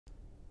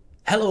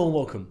Hello and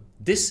welcome.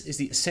 This is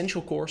the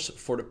essential course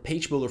for the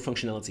page builder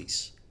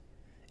functionalities.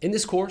 In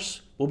this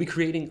course, we'll be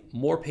creating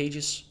more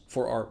pages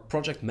for our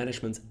project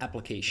management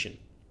application.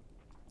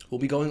 We'll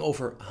be going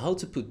over how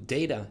to put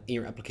data in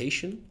your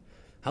application,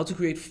 how to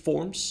create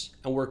forms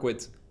and work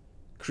with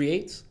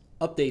create,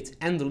 update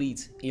and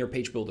delete in your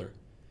page builder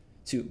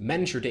to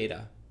manage your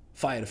data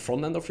via the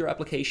front end of your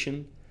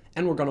application.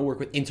 And we're going to work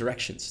with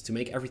interactions to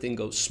make everything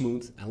go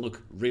smooth and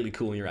look really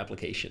cool in your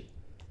application.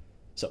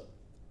 So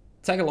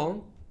tag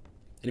along.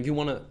 And if you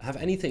want to have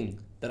anything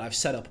that I've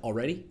set up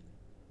already,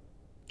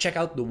 check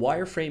out the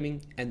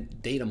wireframing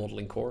and data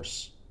modeling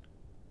course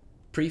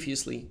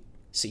previously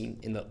seen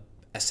in the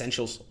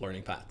Essentials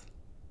learning path.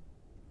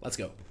 Let's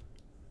go.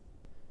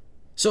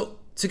 So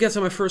to get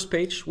to my first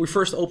page, we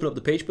first open up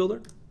the page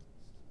builder.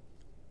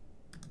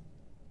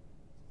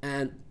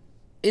 And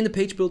in the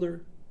page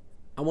builder,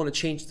 I want to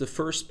change the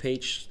first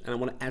page and I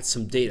want to add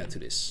some data to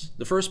this.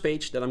 The first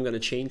page that I'm going to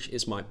change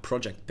is my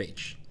project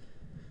page.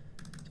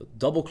 So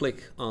double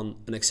click on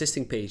an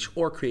existing page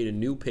or create a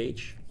new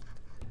page.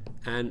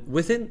 And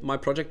within my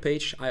project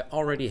page, I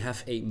already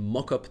have a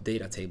mockup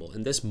data table.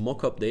 And this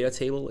mockup data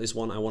table is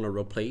one I want to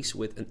replace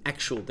with an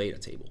actual data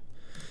table.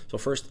 So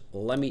first,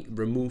 let me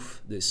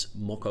remove this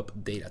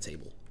mockup data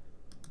table.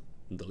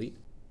 Delete.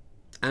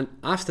 And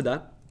after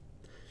that,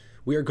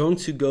 we are going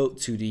to go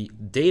to the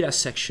data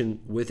section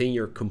within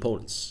your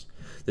components.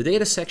 The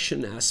data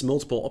section has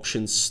multiple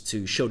options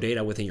to show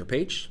data within your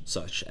page,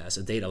 such as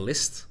a data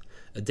list,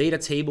 a data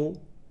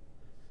table,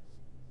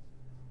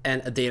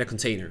 and a data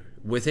container.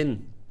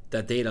 Within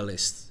that data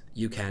list,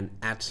 you can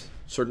add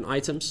certain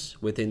items.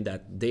 Within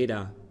that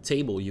data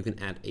table, you can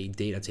add a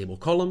data table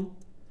column.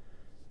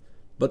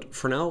 But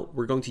for now,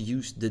 we're going to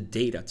use the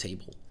data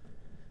table.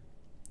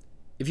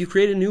 If you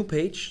create a new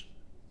page,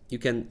 you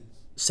can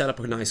set up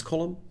a nice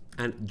column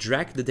and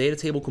drag the data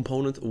table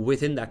component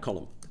within that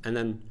column. And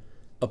then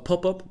a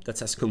pop-up that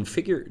says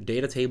configure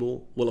data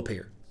table will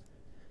appear.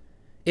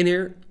 In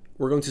here,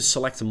 we're going to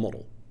select a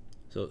model.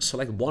 So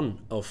select one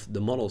of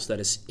the models that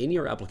is in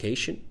your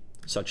application,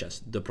 such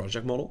as the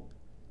project model.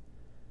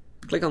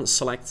 Click on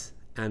select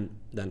and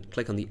then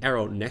click on the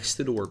arrow next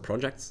to the word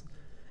project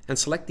and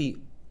select the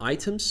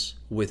items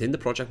within the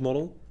project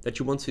model that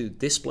you want to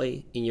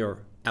display in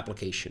your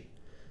application.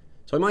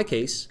 So in my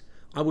case,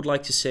 I would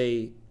like to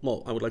say,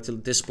 well, I would like to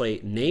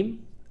display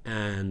name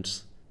and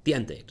the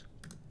end date.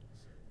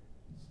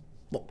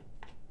 Well,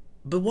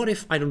 but what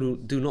if I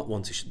do not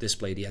want to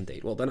display the end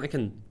date? Well, then I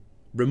can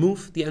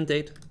remove the end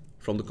date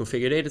from the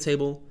configure data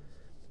table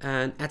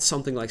and add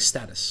something like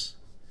status.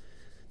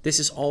 This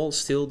is all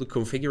still the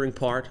configuring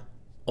part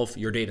of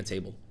your data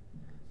table.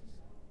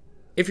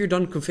 If you're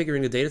done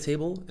configuring the data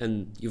table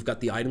and you've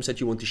got the items that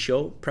you want to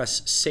show,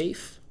 press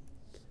save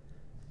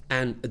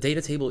and a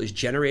data table is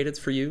generated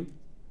for you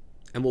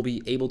and will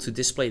be able to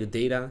display the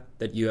data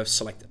that you have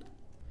selected.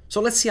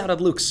 So let's see how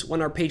that looks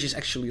when our page is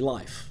actually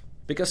live,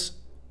 because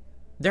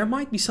there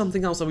might be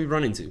something else that we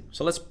run into.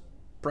 So let's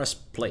press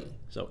play.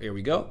 So here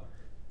we go.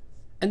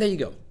 And there you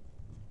go.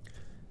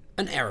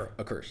 An error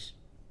occurs.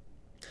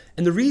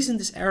 And the reason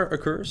this error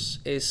occurs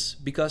is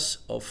because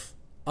of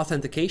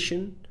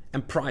authentication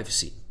and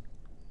privacy.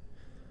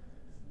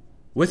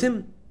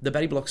 Within the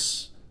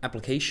BettyBlocks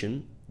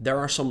application, there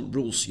are some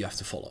rules you have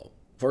to follow.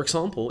 For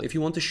example, if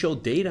you want to show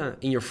data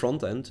in your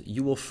front end,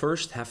 you will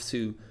first have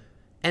to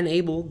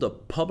enable the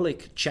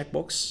public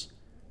checkbox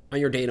on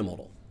your data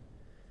model,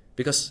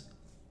 because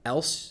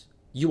else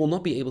you will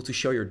not be able to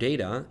show your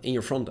data in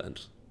your front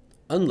end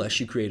unless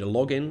you create a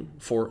login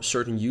for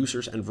certain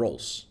users and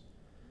roles.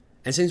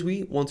 And since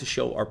we want to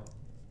show our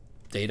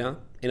data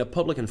in a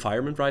public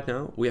environment right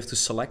now, we have to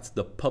select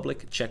the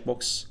public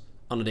checkbox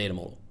on the data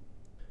model.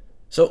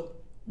 So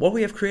what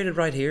we have created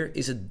right here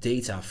is a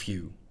data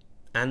view.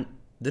 And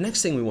the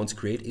next thing we want to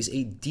create is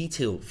a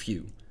detail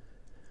view.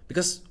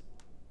 Because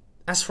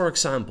as for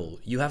example,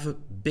 you have a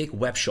big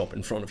web shop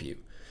in front of you.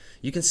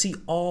 You can see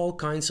all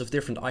kinds of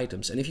different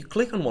items. And if you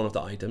click on one of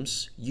the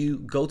items, you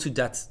go to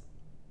that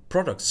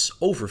product's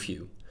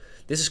overview.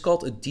 This is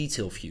called a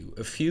detail view,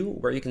 a view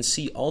where you can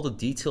see all the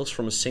details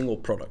from a single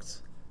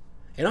product.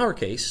 In our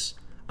case,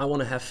 I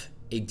want to have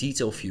a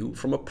detail view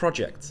from a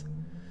project.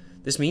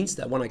 This means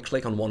that when I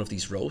click on one of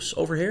these rows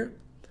over here,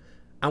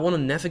 I want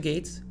to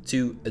navigate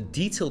to a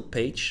detailed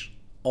page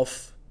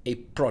of a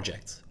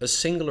project, a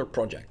singular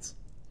project.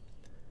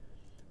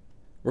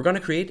 We're going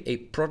to create a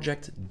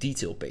project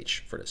detail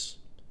page for this.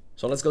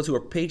 So let's go to our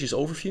pages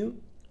overview,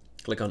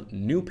 click on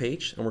new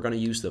page, and we're going to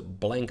use the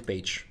blank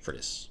page for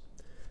this.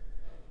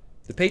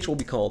 The page will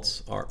be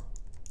called our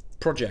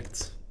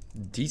project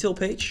detail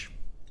page.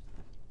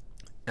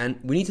 And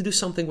we need to do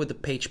something with the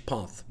page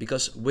path,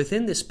 because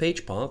within this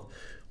page path,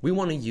 we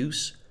want to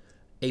use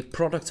a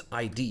product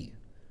ID.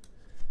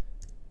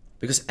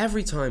 Because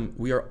every time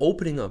we are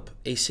opening up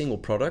a single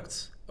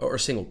product or a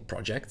single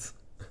project,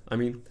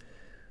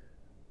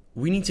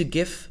 we need to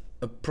give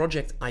a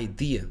project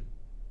ID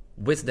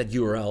with that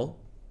URL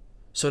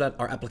so that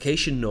our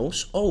application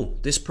knows, oh,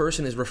 this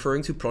person is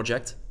referring to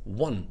project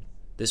 1.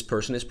 This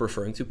person is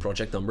referring to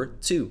project number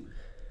 2.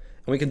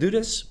 And we can do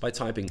this by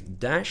typing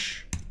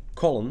dash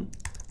colon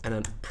and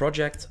then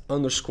project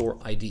underscore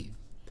ID.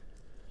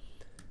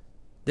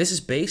 This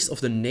is based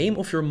off the name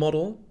of your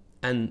model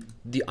and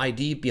the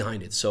ID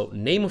behind it. So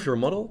name of your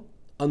model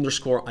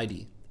underscore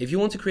ID. If you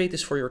want to create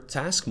this for your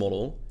task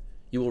model,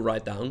 you will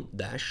write down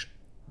dash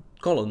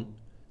colon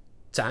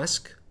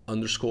task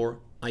underscore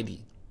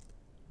ID.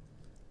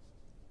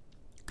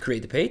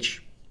 Create the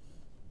page.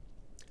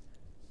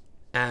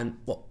 And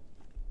well,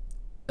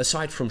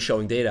 aside from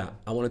showing data,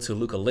 I want it to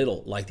look a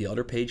little like the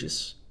other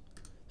pages.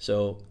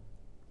 So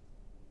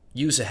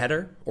use a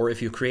header, or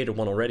if you created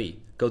one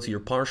already, go to your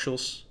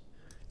partials,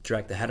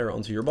 drag the header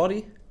onto your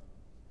body,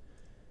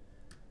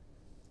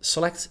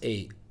 select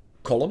a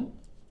column,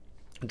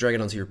 drag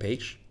it onto your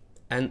page,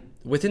 and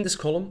within this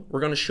column,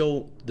 we're going to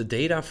show the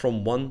data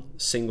from one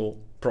single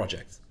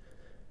project.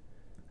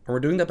 And we're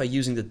doing that by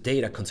using the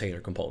data container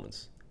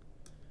component.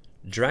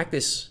 Drag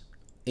this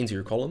into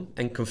your column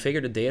and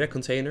configure the data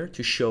container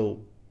to show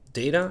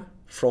data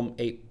from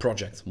a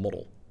project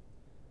model.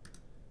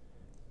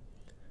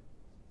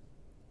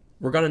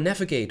 We're going to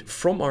navigate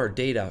from our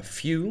data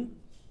view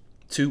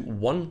to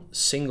one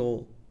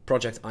single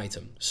project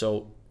item.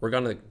 So we're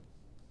going to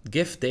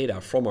give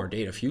data from our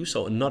data view,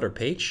 so another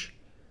page,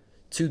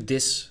 to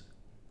this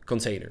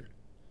container.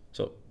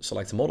 So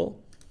select the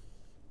model,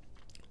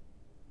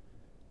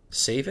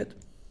 save it.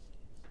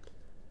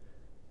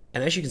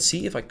 And as you can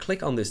see, if I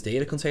click on this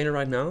data container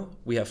right now,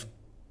 we have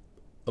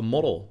a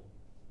model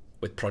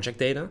with project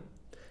data,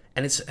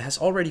 and it has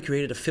already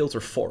created a filter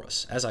for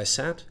us. As I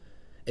said,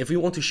 if we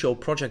want to show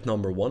project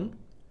number 1,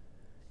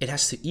 it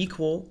has to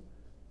equal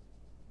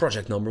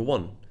project number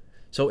 1.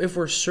 So if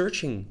we're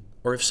searching,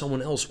 or if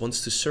someone else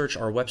wants to search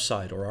our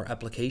website or our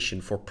application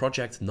for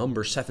project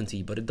number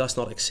 70, but it does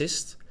not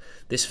exist,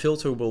 this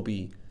filter will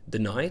be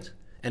denied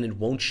and it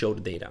won't show the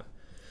data.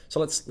 So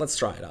let's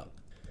try it out.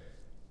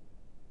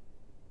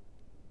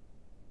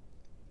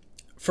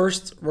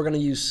 First, we're going to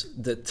use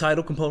the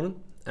title component,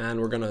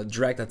 and we're going to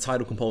drag that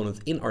title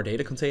component in our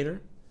data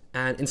container.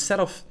 And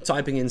instead of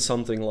typing in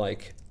something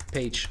like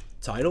page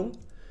title,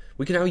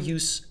 we can now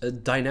use a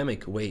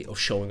dynamic way of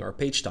showing our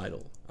page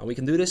title. And we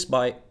can do this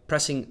by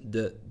pressing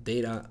the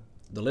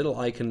little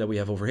icon that we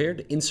have over here,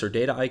 the insert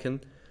data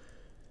icon.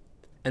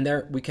 And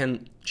there we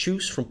can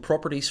choose from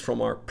properties from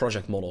our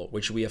project model,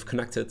 which we have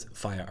connected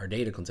via our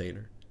data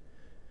container.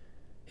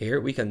 Here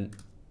we can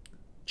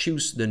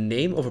choose the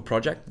name of a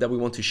project that we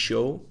want to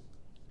show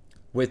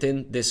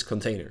within this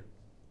container.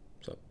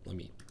 So let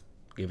me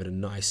give it a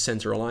nice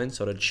center align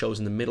so that it shows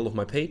in the middle of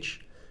my page.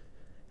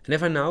 And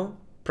if I now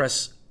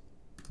press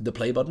the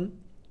play button,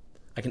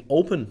 I can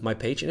open my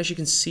page, and as you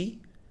can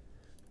see,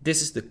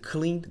 this is the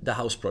clean the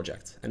house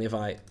project. And if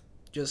I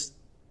just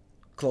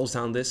close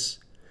down this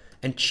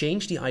and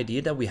change the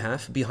idea that we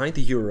have behind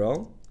the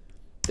URL,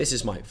 this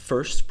is my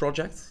first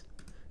project.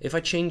 If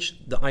I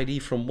change the ID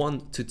from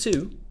 1 to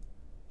 2,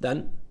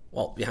 then,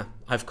 well, yeah,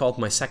 I've called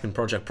my second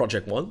project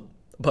project 1,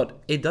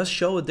 but it does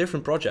show a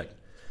different project.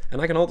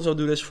 And I can also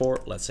do this for,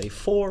 let's say,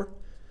 4,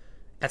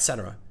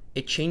 etc.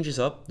 It changes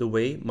up the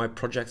way my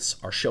projects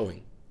are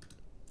showing.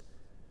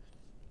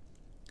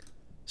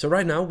 So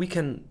right now we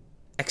can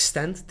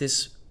extend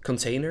this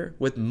container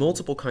with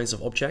multiple kinds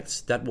of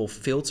objects that will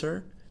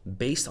filter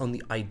based on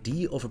the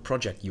ID of a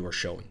project you are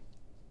showing.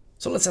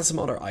 So let's add some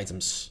other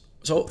items.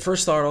 So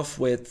first start off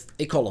with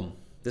a column.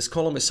 This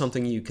column is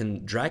something you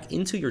can drag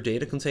into your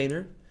data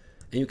container,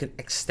 and you can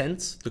extend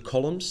the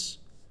columns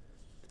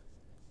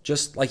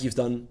just like you've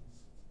done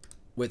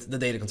with the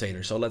data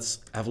container. So let's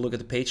have a look at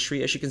the page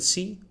tree. As you can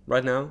see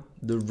right now,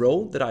 the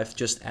row that I've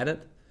just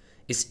added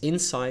is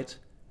inside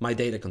my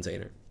data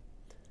container.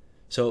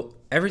 So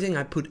everything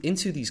I put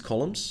into these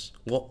columns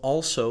will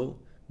also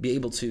be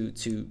able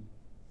to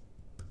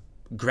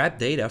grab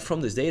data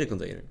from this data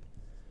container.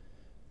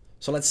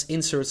 So let's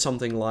insert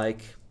something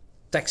like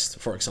text,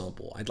 for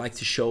example. I'd like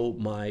to show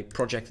my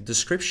project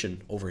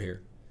description over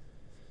here.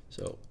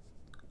 So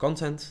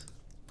content,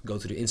 go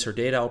to the insert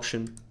data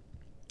option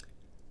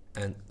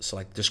and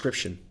select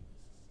description.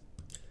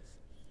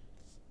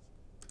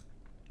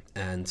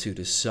 And to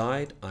the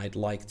side, I'd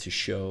like to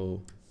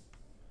show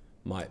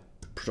my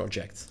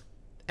project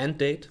end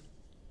date.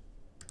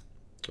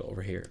 So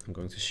over here, I'm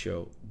going to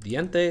show the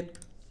end date.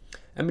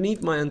 And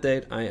beneath my end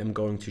date, I am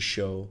going to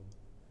show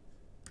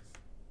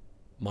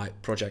my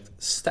project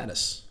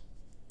status.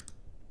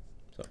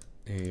 So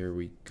here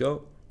we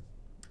go.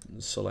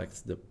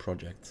 Select the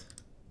project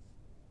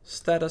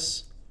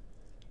status.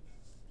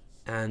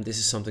 And this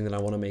is something that I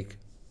want to make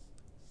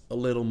a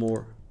little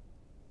more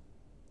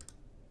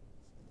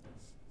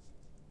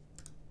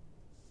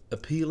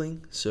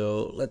appealing.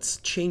 So let's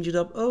change it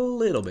up a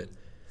little bit.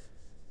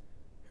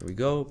 Here we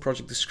go,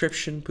 project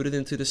description, put it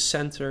into the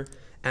center.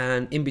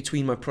 And in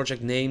between my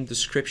project name,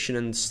 description,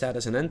 and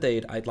status and end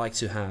date, I'd like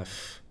to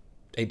have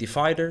a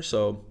divider.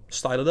 So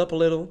style it up a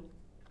little.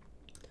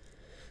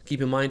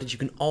 Keep in mind that you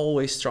can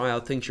always try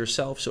out things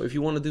yourself. So if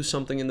you want to do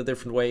something in a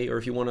different way, or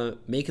if you want to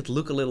make it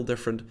look a little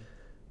different,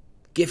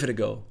 give it a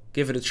go.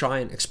 Give it a try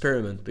and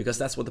experiment, because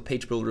that's what the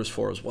page builder is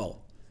for as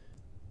well.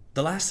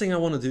 The last thing I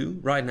want to do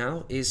right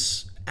now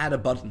is add a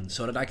button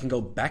so that I can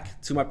go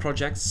back to my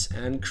projects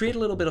and create a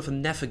little bit of a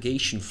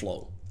navigation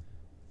flow.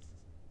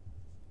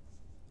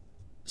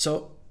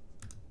 So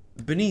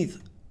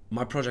beneath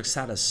my project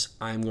status,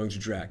 I'm going to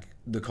drag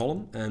the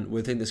column, and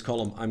within this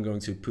column, I'm going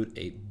to put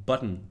a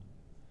button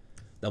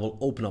that will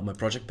open up my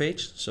project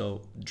page.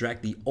 So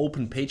drag the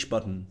open page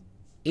button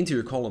into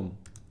your column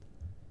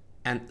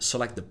and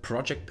select the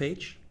project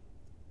page.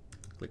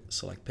 Click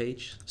select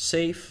page,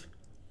 save.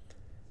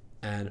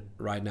 And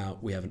right now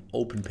we have an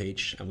open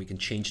page, and we can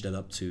change that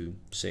up to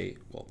say,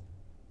 well,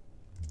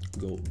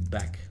 go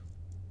back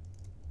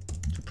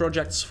to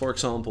projects, for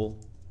example,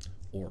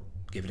 or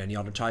give it any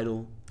other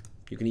title.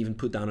 You can even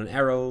put down an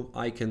arrow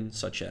icon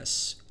such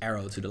as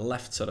arrow to the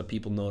left so that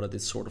people know that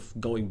it's sort of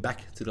going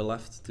back to the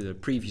left to the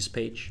previous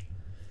page.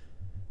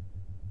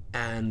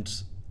 And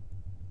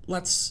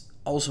let's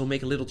also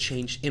make a little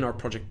change in our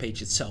project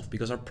page itself,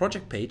 because our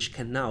project page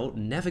can now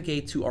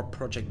navigate to our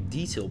project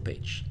detail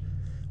page.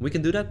 We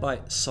can do that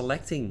by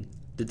selecting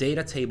the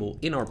data table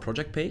in our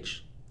project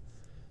page.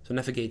 So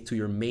navigate to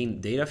your main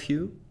data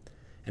view.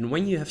 And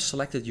when you have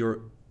selected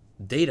your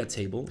data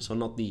table, so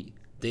not the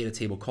data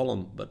table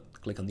column, but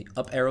click on the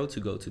up arrow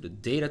to go to the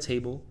data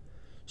table,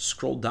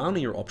 scroll down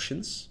in your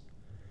options,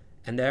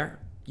 and there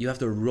you have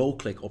the row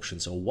click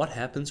option. So what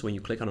happens when you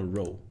click on a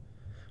row?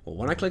 Well,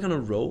 when I click on a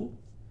row,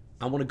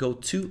 I want to go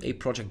to a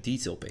project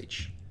detail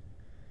page.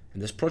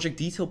 And this project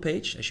detail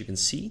page, as you can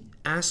see,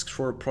 asks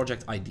for a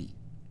project ID.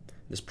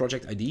 This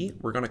project ID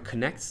we're going to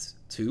connect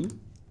to,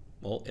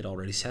 well, it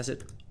already says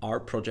it, our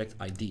project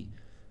ID.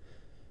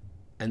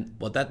 And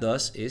what that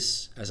does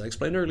is, as I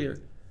explained earlier,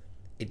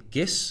 it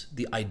gives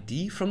the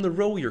ID from the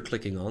row you're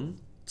clicking on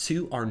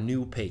to our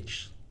new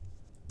page.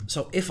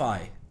 So if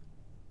I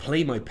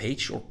play my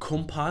page or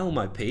compile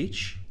my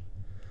page,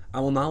 I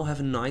will now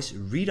have a nice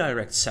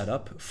redirect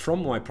setup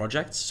from my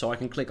project. So I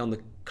can click on the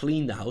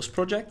Clean the House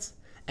project,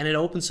 and it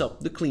opens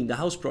up the Clean the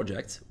House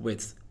project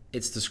with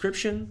its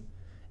description,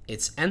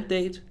 its end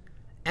date,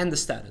 and the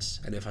status.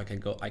 And if I can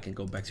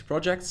go back to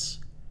projects,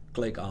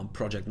 click on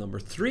project number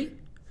 3.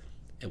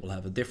 It will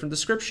have a different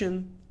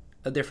description,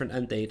 a different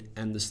end date,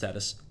 and the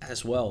status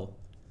as well.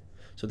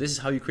 So this is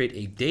how you create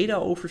a data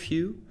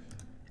overview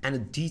and a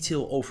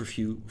detail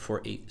overview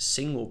for a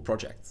single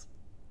project.